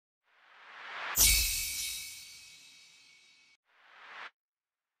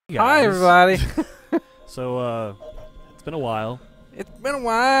Hi, everybody. So, it's been a while. It's been a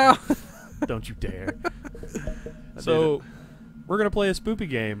while. Don't you dare. I So, did we're going to play a spoopy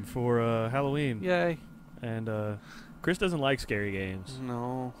game for Halloween. Yay. And Chris doesn't like scary games.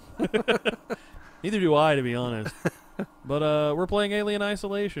 No. Neither do I, to be honest. But we're playing Alien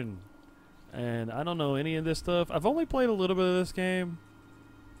Isolation. And I don't know any of this stuff. I've only played a little bit of this game.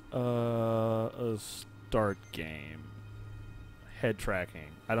 A start game. Head tracking.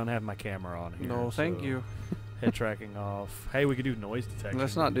 I don't have my camera on here. No, thank you. Head tracking off. Hey, we could do noise detection.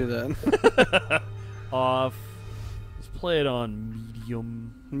 Let's not do that. Off. Let's play it on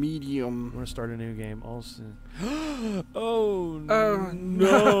medium. Medium. We're gonna start a new game. Also. Oh, Oh,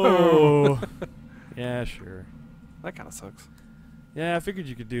 no. Yeah, sure. That kind of sucks. Yeah, I figured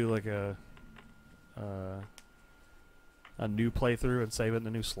you could do like a new playthrough and save it in the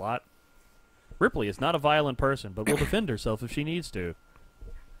new slot. Ripley is not a violent person, but will defend herself if she needs to.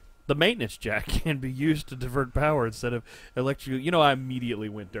 The maintenance jack can be used to divert power instead of electric. You know, I immediately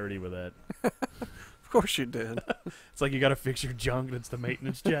went dirty with that. Of course you did. It's like you gotta fix your junk and it's the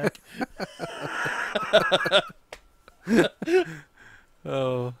maintenance jack.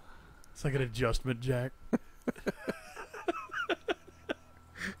 Oh. It's like an adjustment jack.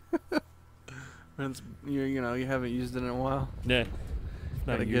 It's, you know, you haven't used it in a while. Yeah.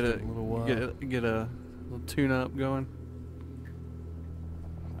 Gotta get it. A little while. Get a little tune-up going.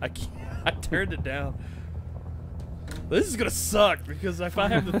 I turned it down. This is gonna suck because if I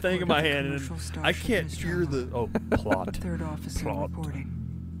have the thing in my hand and I can't hear the plot. Third officer Plot. reporting.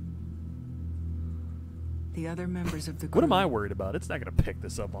 The other members of the crew. What am I worried about? It's not gonna pick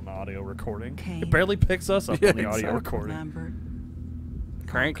this up on the audio recording. Kane. It barely picks us up Yeah, on the audio exactly. recording. Lambert,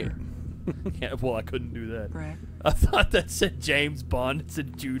 Crank it. Parker, Yeah, well, I couldn't do that. Brett, I thought that said James Bond. It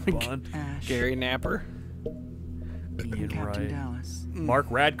said Jude Bond. Ash, Gary Napper. and Ian Captain Wright. Dallas. Mark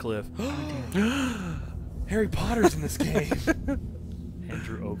Radcliffe. Harry Potter's in this game.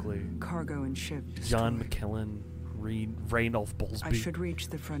 Andrew Oakley. Cargo and ship John destroyed. McKellen. Randolph I Bowlesby. should reach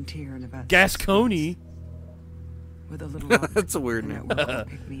the frontier in about 6 Gascony. months. With a little luck, That's a weird the name. network will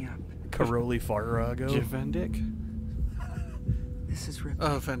pick me up. Caroli Farrago. Jeff Van Dyke? This is Ripley.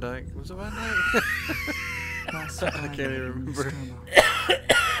 Oh, Van Dyke. Was it Van Dyke? Last I can't even remember.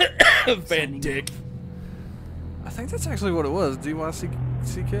 Van Signing Dyck. I think that's actually what it was.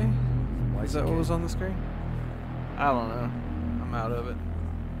 DYCK? Is that what was on the screen? I don't know. I'm out of it.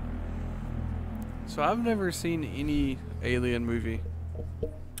 So I've never seen any Alien movie.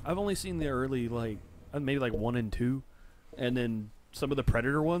 I've only seen the early, like, maybe like 1 and 2, and then some of the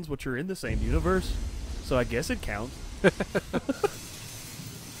Predator ones, which are in the same universe. So I guess it counts.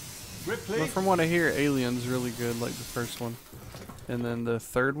 Ripley, But from what I hear, Alien's really good, like the first one. And then the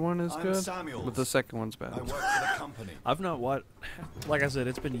third one is I'm good, Samuels. but the second one's bad. I work for the company. I've not watched. Like I said,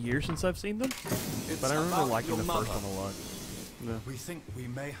 it's been years since I've seen them, It's but I remember about liking your the first mother. one a lot. Yeah. We think we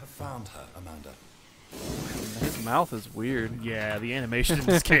may have found her, Amanda. His mouth is weird. Yeah, the animation in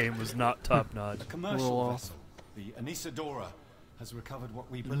this game was not top notch. A Little commercial off. vessel, the Anisadora, has recovered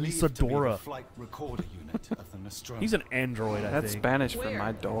what we believe to be Anisadora. the flight recorder unit of the Nostromo. He's an android, I That's think. Spanish for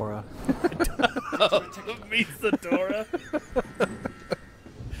my Dora. Misadora.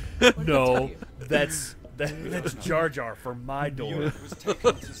 No, that's Jar Jar for my The door. unit was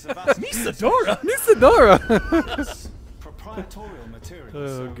taken to Sevastopol. Misadora. Isadora! Proprietorial material. Oh,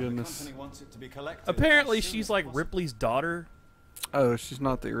 so goodness. The company wants it to be collected Apparently, as soon she's as like possible. Ripley's daughter. Oh, she's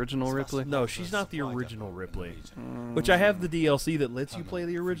not the original Ripley? No, she's not the Supply original depot in the Ripley. region. Which I have the DLC that lets you play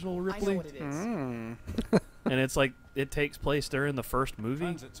the original Ripley, Mm. and it's like it takes place during the first movie.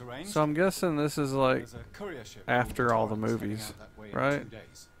 Transit's arranged. So I'm guessing this is like There's a courier ship after called all the Torrance heading movies, out that way in right? 2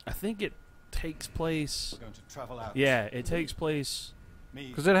 days. I think it takes place. We're going to travel out. Yeah, it takes place. Me,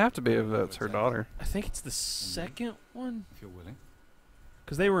 because it'd have to be if that's her daughter. I think it's the second one if you're willing.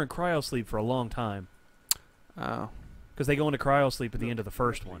 because they were in cryo sleep for a long time. Oh. Because they go into cryo sleep at the end of the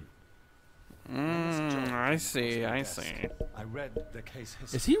first one. I see. I see. I read the case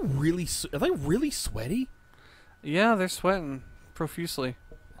history. Is he really? Are they really sweaty? Yeah, they're sweating profusely.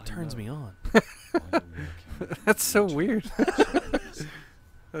 It turns me on. That's so weird.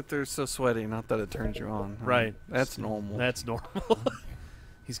 That they're so sweaty, not that it turns you on. Right. That's normal. That's normal.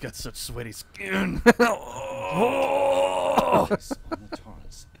 He's got such sweaty skin. on the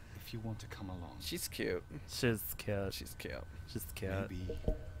Torrance. If you want to come along, She's cute. She's cute. She's cute. She's cute. maybe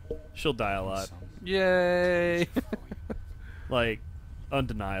She'll die a lot. some Yay! for you. Like,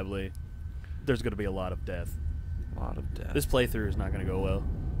 undeniably, there's going to be a lot of death. A lot of death. This playthrough is not going to go well.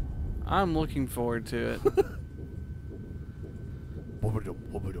 I'm looking forward to it.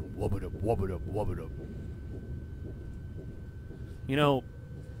 You know,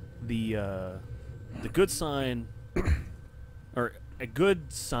 the good sign, or a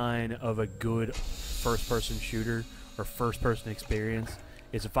good sign of a good first-person shooter or first-person experience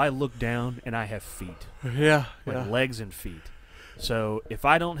is if I look down and I have feet, Yeah. like legs and feet. So if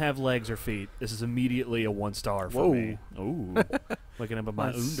I don't have legs or feet, this is immediately a 1-star for Whoa. me. Ooh, looking up at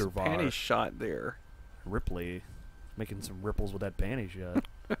my Nice undervar. panty shot there. Ripley, making some ripples with that panty shot.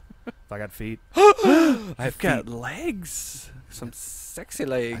 If I got feet, I have I've got feet. legs. Some sexy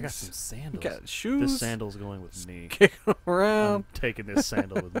legs. I got some You sandals. got shoes. This sandal's going with me. Kicking I'm around. taking this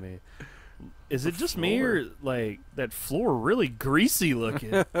sandal with me. Is it just me or like that floor really greasy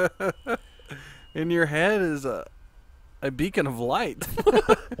looking? In your head is a beacon of light.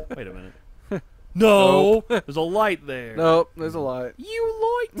 Wait a minute. No, there's a light there. Nope, there's a light.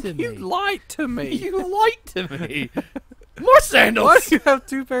 You lied to me. You lied to me. You lied to me. More sandals. Why do you have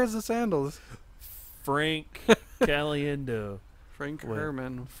 2 pairs of sandals? Frank Caliendo. Frank What?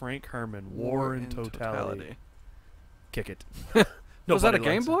 Herman. Frank Herman. War in Totality. Kick it. Was that a Nobody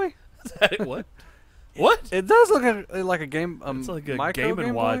Game likes it. Boy? Is that it? What? What? It does look like a game. It's like a micro Game and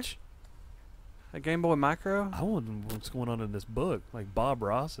Boy? Watch. A Game Boy Micro. I wonder what's going on in this book. Like Bob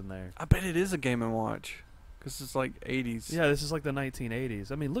Ross in there. I bet it is a Game and Watch, because it's like 80s. Yeah, this is like the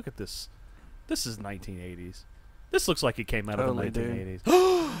 1980s. I mean, look at this. This is 1980s. This looks like it came out Totally, of the dude.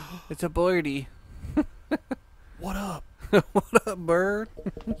 1980s. It's a birdie. What up? What up, bird?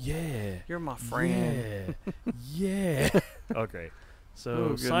 Yeah. You're my friend. Yeah. Yeah. Okay.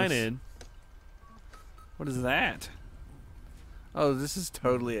 So Oh, sign goodness. in. What is that? Oh, this is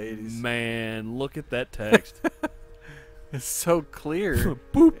totally 80s. Man, look at that text. It's so clear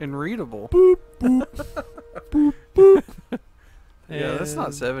Boop. and readable. Boop, boop, boop, boop. Yeah, that's not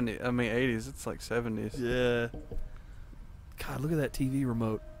And- 70s. I mean 80s. It's like 70s. Yeah. God, look at that TV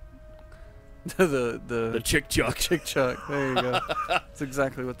remote. the The Chick Chuck. Chick Chuck. There you go. That's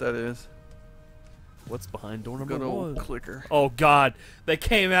exactly what that is. What's behind door number Good old 1? clicker. Oh God! They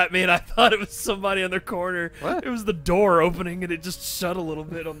came at me and I thought it was somebody on the corner. What? It was the door opening and it just shut a little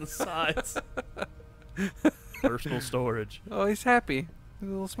bit on the sides. Personal storage. Oh, he's happy. His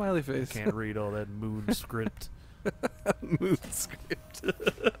little smiley face. Can't read all that moon script. Moon script.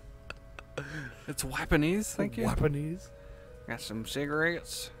 It's Japanese. Thank you. Japanese. Got some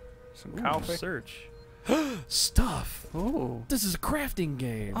cigarettes, some Ooh, coffee. Search. Stuff. Oh. This is a crafting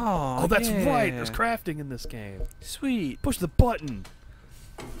game. Oh, that's right. yeah. There's crafting in this game. Sweet. Push the button.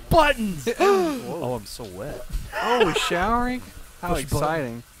 Buttons. Oh, I'm so wet. Oh, he's showering? How Push button.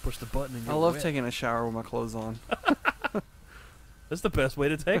 exciting. Push the button and I you're love wet. taking a shower with my clothes on. That's the best way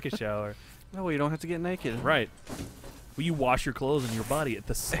to take a shower. No, you don't have to get naked. Right. Well, you wash your clothes and your body at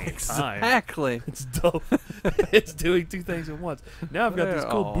the same time. Exactly. It's dope. It's doing 2 things at once. Now I've got these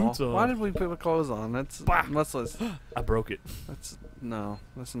cool Aw. boots on. Why did we put the clothes on? That's Bah. much less. I broke it. That's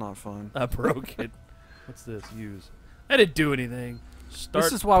not fun. I broke it. What's this? Use. I didn't do anything. Start.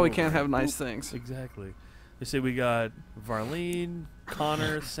 This is why we can't have nice things. Exactly. They say we got Varlene,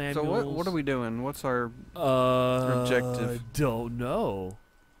 Connor, So Samuels. what are we doing? What's our? objective? Don't know.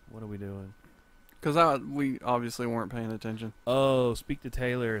 What are we doing? Because we obviously weren't paying attention. Oh, speak to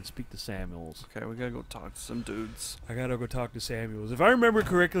Taylor and speak to Samuels. Okay, we gotta go talk to some dudes. I gotta go talk to Samuels. If I remember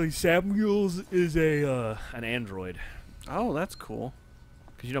correctly, Samuels is a an android. Oh, that's cool.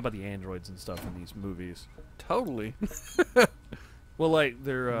 Cause you know about the androids and stuff in these movies. Totally. Well, like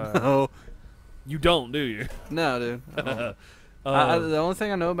they're Oh you don't, do you? no, dude. I don't. The only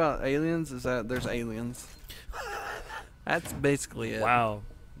thing I know about aliens is that there's aliens. That's basically it. Wow.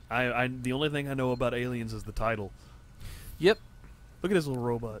 I the only thing I know about aliens is the title. Yep. Look at this little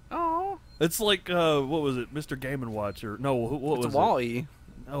robot. Oh, It's like what was it, Mr. Game and Watch or no? What it's was Wall-E. it?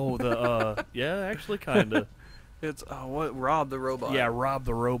 Oh, the yeah, actually, kinda. It's what Rob the robot. Yeah, Rob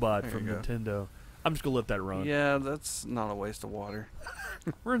the robot There from you go. Nintendo. I'm just gonna let that run. Yeah, that's not a waste of water.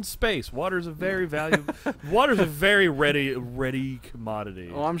 We're in space. Water's a very valuable. Water's a very ready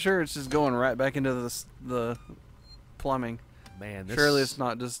commodity. Well, I'm sure it's just going right back into the plumbing. Man, this Surely it's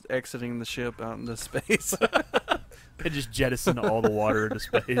not just exiting the ship out into space. They just jettison all the water into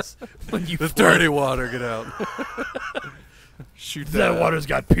space. When you The flood. dirty water, get out. Shoot That water's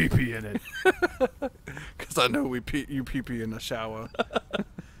got pee-pee in it. Because I know you pee in the shower.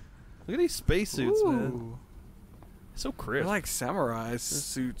 Look at these spacesuits, man. Ooh. So They're crisp. like samurai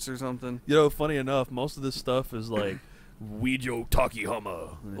suits or something. You know, funny enough, most of this stuff is like Wijo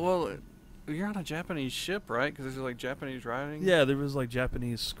Takihama. Well, you're on a Japanese ship, right? Because there's like Japanese writing. Yeah, there was like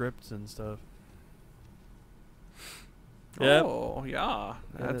Japanese scripts and stuff. Yep. Oh, yeah.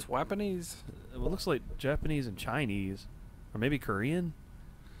 Yeah, That's Japanese. It looks like Japanese and Chinese. Or maybe Korean?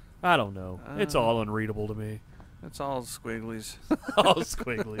 I don't know. It's all unreadable to me. It's all squigglies. All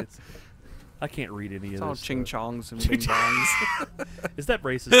squigglies. I can't read any It's of all this. ching stuff. chongs and bing bongs. Is that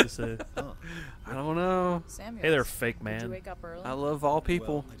racist to say? I don't know. Samuel. Hey there, fake Did you man. wake up early? I love all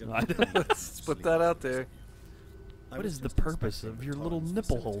people. I don't- Let's put that out there. What is the purpose of your little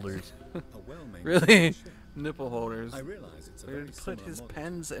nipple holders? Really? Nipple holders. I realize it's a Where very to put similar his model.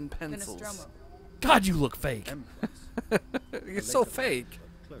 pens and pencils. Nostromo. God, you look fake. Empress, It's so fake.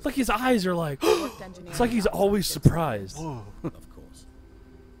 It's like his eyes are like. Worked engineering It's like he's jobs always since surprised. Whoa. of course.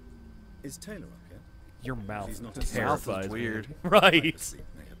 Is Taylor up yet? Your mouth He's not His mouth terrifies is me. weird. Right. Sleep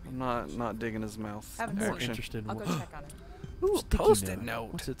may have I'm been not digging his mouth. Haven't More seen action. interested in I'll go what? check on it. Ooh, Sticky post-it note.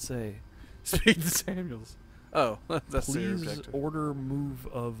 note. What's it say? Speak to Samuels. Oh, that's the Please objective. order move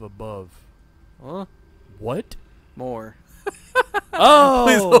of above. Huh? What? More. Oh!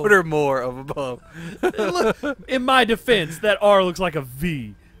 Please order more of above. Look, in my defense, that R looks like a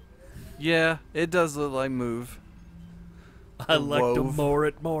V. Yeah, it does look like move. I Or like to wove.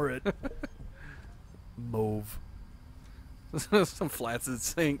 more it. Mauve. Some flaccid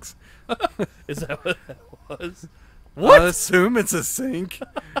sinks. Is that what that was? I assume it's a sink.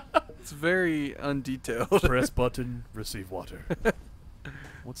 It's very undetailed. Press button, receive water.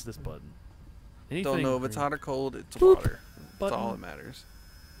 What's this button? Anything Don't know if it's green? hot or cold. It's Boop. water. That's all Button. that matters.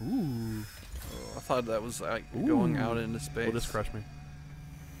 Ooh. I thought that was like going out Ooh. into space. Will this crush me?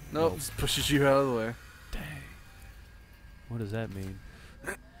 Nope, Nope. just pushes you out of the way. Dang. What does that mean?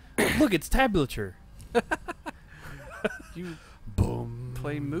 Look, it's tabulature. You Boom.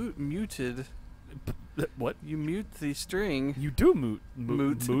 play muted. What? You mute the string. You do moot.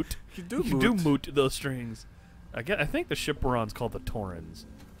 Moot. Moot. You do You moot. do moot those strings. I think the ship we're on's called the Torrens.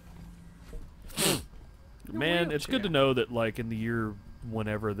 Man, it's good to know that, like, in the year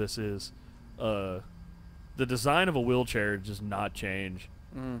whenever this is, the design of a wheelchair does not change,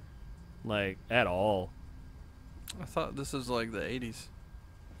 Mm. like, at all. I thought this was like the 80s.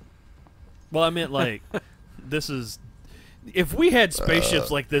 Well, I meant, like, this is... If we had spaceships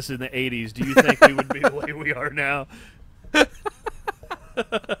like this in the 80s, do you think we would be the way we are now?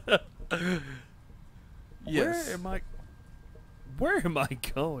 Yes. Where am I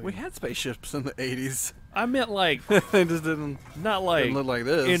going? We had spaceships in the 80s. I meant, like, They just didn't not like look like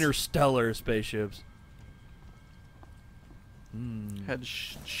this. interstellar spaceships. Hmm. Had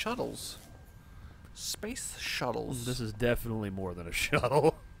shuttles. Space shuttles. This is definitely more than a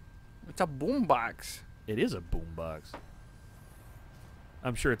shuttle. It's a boombox. It is a boombox.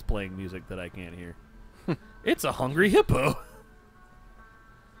 I'm sure it's playing music that I can't hear. It's a hungry hippo.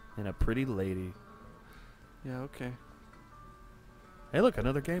 And a pretty lady. Yeah, okay. Hey, look,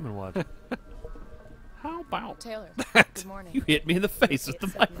 another Game & Watch. How about Taylor, good morning. You hit me in the face with the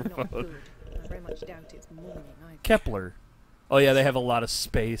It's certainly not microphone. good. I very much doubt it's morning either. Kepler. Oh, yeah, they have a lot of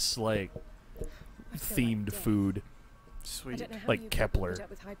space, like, I feel like themed death. food. I sweet? don't know how Like you Kepler. put up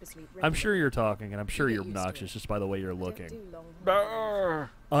with hypersleep I'm sure regularly. you're talking, and I'm sure get you're used to obnoxious it. just by the way you're I don't looking. do long Brr.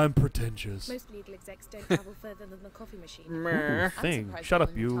 I'm pretentious. Most legal execs don't travel further than the coffee machine. Ooh, Meh. I'm thing. surprised Shut up,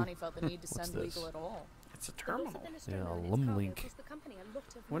 Ellen you. Tani felt the need to What's send this? legal at all. It's a But terminal. also the Nostromo Yeah, and its cargo Lumlink. cost the company a lot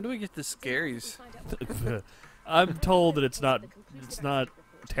of When do we get the money. So we scaries? find out what happened. I'm told that it's not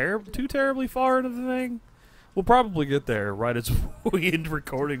too terribly far into the thing. We'll probably get there right as we end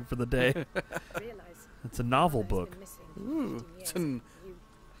recording for the day. Realize It's a novel I've book. been missing for Ooh, 15 it's years. an You-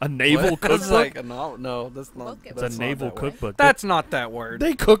 A naval What? cookbook? It's like a no, no, that's not. Both get It's That's a not naval that word. cookbook. That's not that word.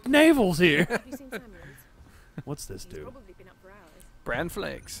 They cook navels here. Have you seen Samuels? What's this He's do? probably been up for hours. Bran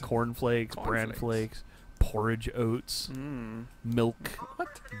flakes. Cornflakes, bran Cornflakes. flakes, porridge oats, Mm. milk,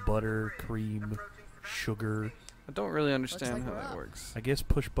 butter, cream, sugar. I don't really understand like how we're that up. works. I guess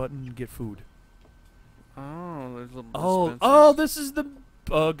push button, get food. Oh, there's little. Oh, dispensers. oh, this is the.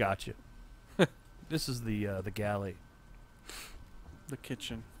 Oh, gotcha. This is the galley. The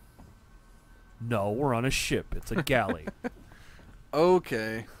kitchen. No, we're on a ship. It's a galley.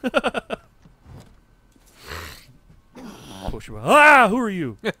 Okay. Push button. Ah, who are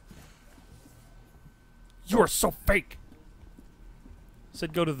you? You are so fake.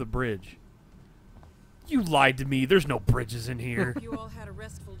 Said go to the bridge. You lied to me. There's no bridges in here. You all had a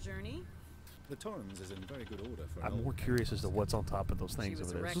restful journey? The Torrens is in very good order for an I'm old more curious as to what's on top of those She things was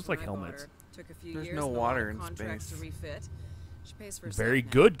over a there. wreck This looks like when I bought helmets. her. Took a few There's years no and a water lot of in contracts space. to refit. She pays for Very herself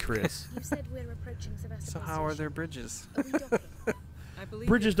now. good, Chris. You said we're approaching Sevastopol So how are there Station. bridges? Are we docking? I believe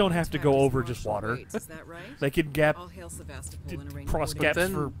Bridges your don't have to contact go is over just Marshall water. Waits, is that right? They can gap, I'll hail Sevastopol and arrange cross boarding. gaps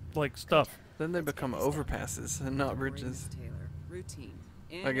then- for like stuff. Then they become overpasses and not bridges. Taylor. Routine.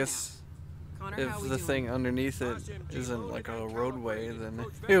 In I and guess out. Connor, how if we the doing? thing underneath it isn't like a roadway, then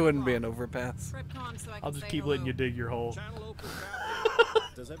it wouldn't be an overpass. Prep con so I I'll can just say keep letting you hello. dig your hole. Channel open, Captain.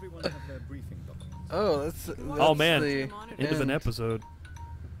 Does everyone have their briefing documents? Oh, that's Oh, man. the End of an end. episode.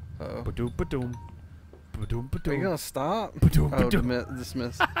 Uh-oh. Ba-doom, ba-doom. Ba-doom, Are you ba-doom. gonna stop? Ba-doom, Oh, ba-doom.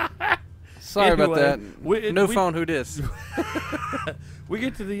 dismiss. Sorry about Anyway, that. No phone. Who dis? We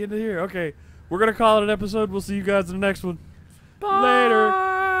get to the end of here. Okay. We're going to call it an episode. We'll see you guys in the next one. Later.